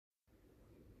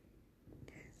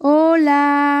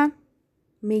Hola,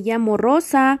 me llamo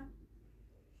Rosa.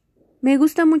 Me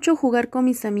gusta mucho jugar con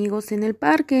mis amigos en el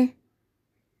parque.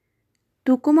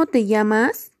 ¿Tú cómo te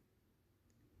llamas?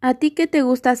 ¿A ti qué te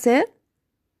gusta hacer?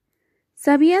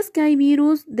 ¿Sabías que hay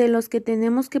virus de los que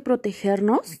tenemos que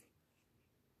protegernos?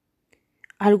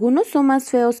 Algunos son más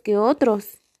feos que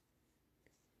otros.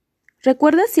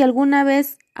 ¿Recuerdas si alguna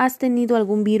vez has tenido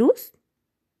algún virus?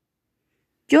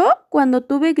 Yo, cuando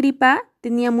tuve gripa,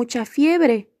 tenía mucha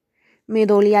fiebre. Me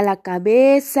dolía la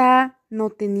cabeza,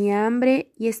 no tenía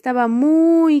hambre y estaba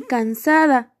muy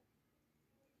cansada.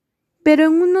 Pero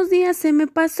en unos días se me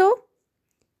pasó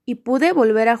y pude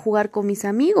volver a jugar con mis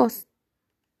amigos.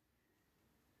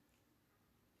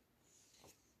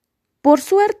 Por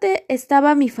suerte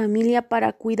estaba mi familia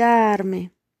para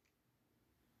cuidarme.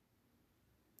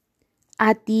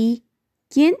 ¿A ti?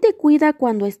 ¿Quién te cuida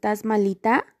cuando estás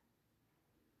malita?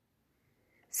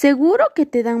 Seguro que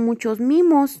te dan muchos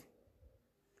mimos.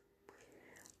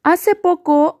 Hace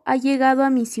poco ha llegado a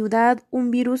mi ciudad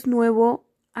un virus nuevo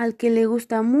al que le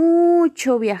gusta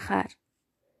mucho viajar.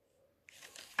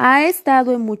 Ha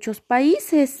estado en muchos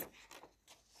países.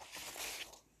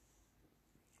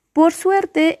 Por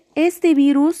suerte, este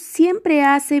virus siempre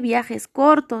hace viajes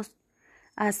cortos,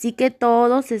 así que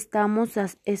todos estamos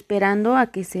esperando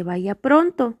a que se vaya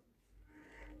pronto.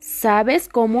 ¿Sabes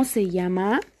cómo se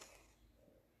llama?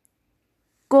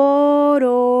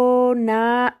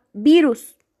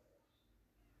 Coronavirus.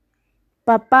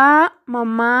 Papá,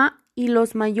 mamá y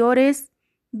los mayores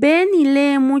ven y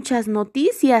leen muchas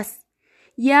noticias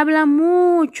y hablan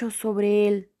mucho sobre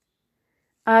él.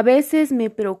 A veces me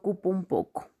preocupo un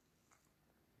poco.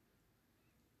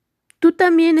 ¿Tú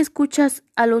también escuchas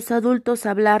a los adultos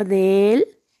hablar de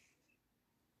él?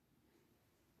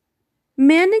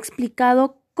 Me han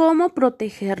explicado cómo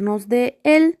protegernos de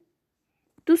él.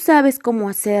 ¿Tú sabes cómo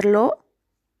hacerlo?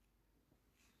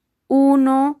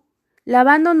 1.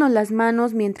 Lavándonos las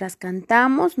manos mientras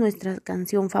cantamos nuestra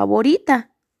canción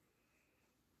favorita.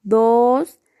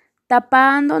 2.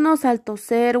 Tapándonos al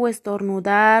toser o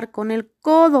estornudar con el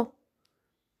codo,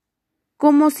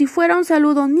 como si fuera un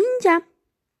saludo ninja.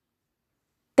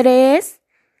 3.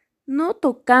 No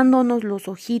tocándonos los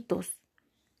ojitos,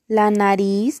 la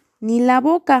nariz ni la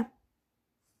boca.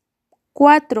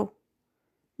 4.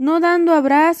 No dando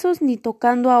abrazos ni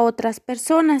tocando a otras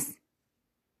personas.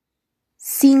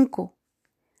 5.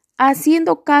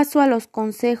 Haciendo caso a los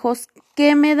consejos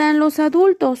que me dan los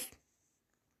adultos.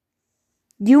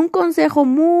 Y un consejo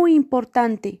muy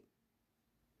importante.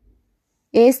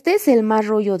 Este es el más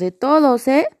rollo de todos,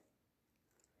 ¿eh?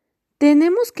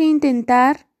 Tenemos que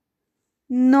intentar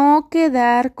no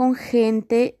quedar con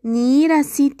gente ni ir a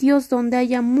sitios donde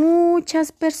haya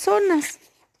muchas personas.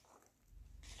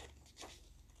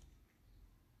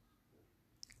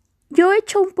 Yo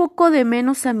echo un poco de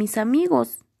menos a mis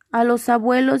amigos, a los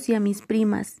abuelos y a mis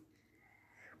primas.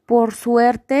 Por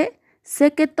suerte,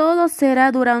 sé que todo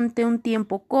será durante un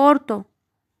tiempo corto,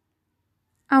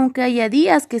 aunque haya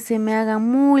días que se me hagan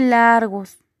muy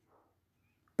largos.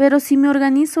 Pero si me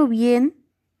organizo bien,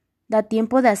 da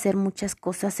tiempo de hacer muchas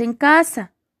cosas en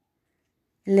casa.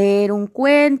 Leer un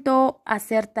cuento,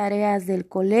 hacer tareas del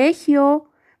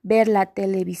colegio, ver la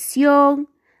televisión,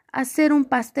 hacer un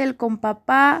pastel con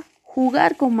papá,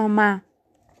 jugar con mamá.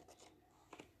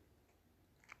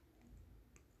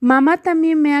 Mamá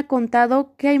también me ha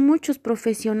contado que hay muchos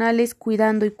profesionales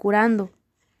cuidando y curando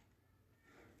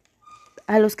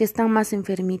a los que están más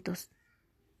enfermitos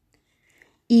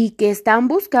y que están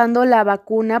buscando la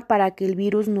vacuna para que el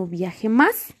virus no viaje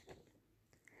más.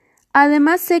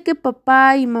 Además sé que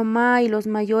papá y mamá y los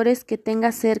mayores que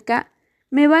tenga cerca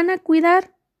me van a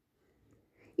cuidar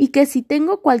y que si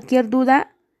tengo cualquier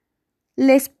duda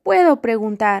les puedo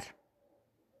preguntar.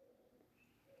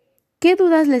 ¿Qué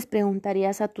dudas les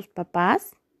preguntarías a tus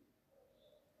papás?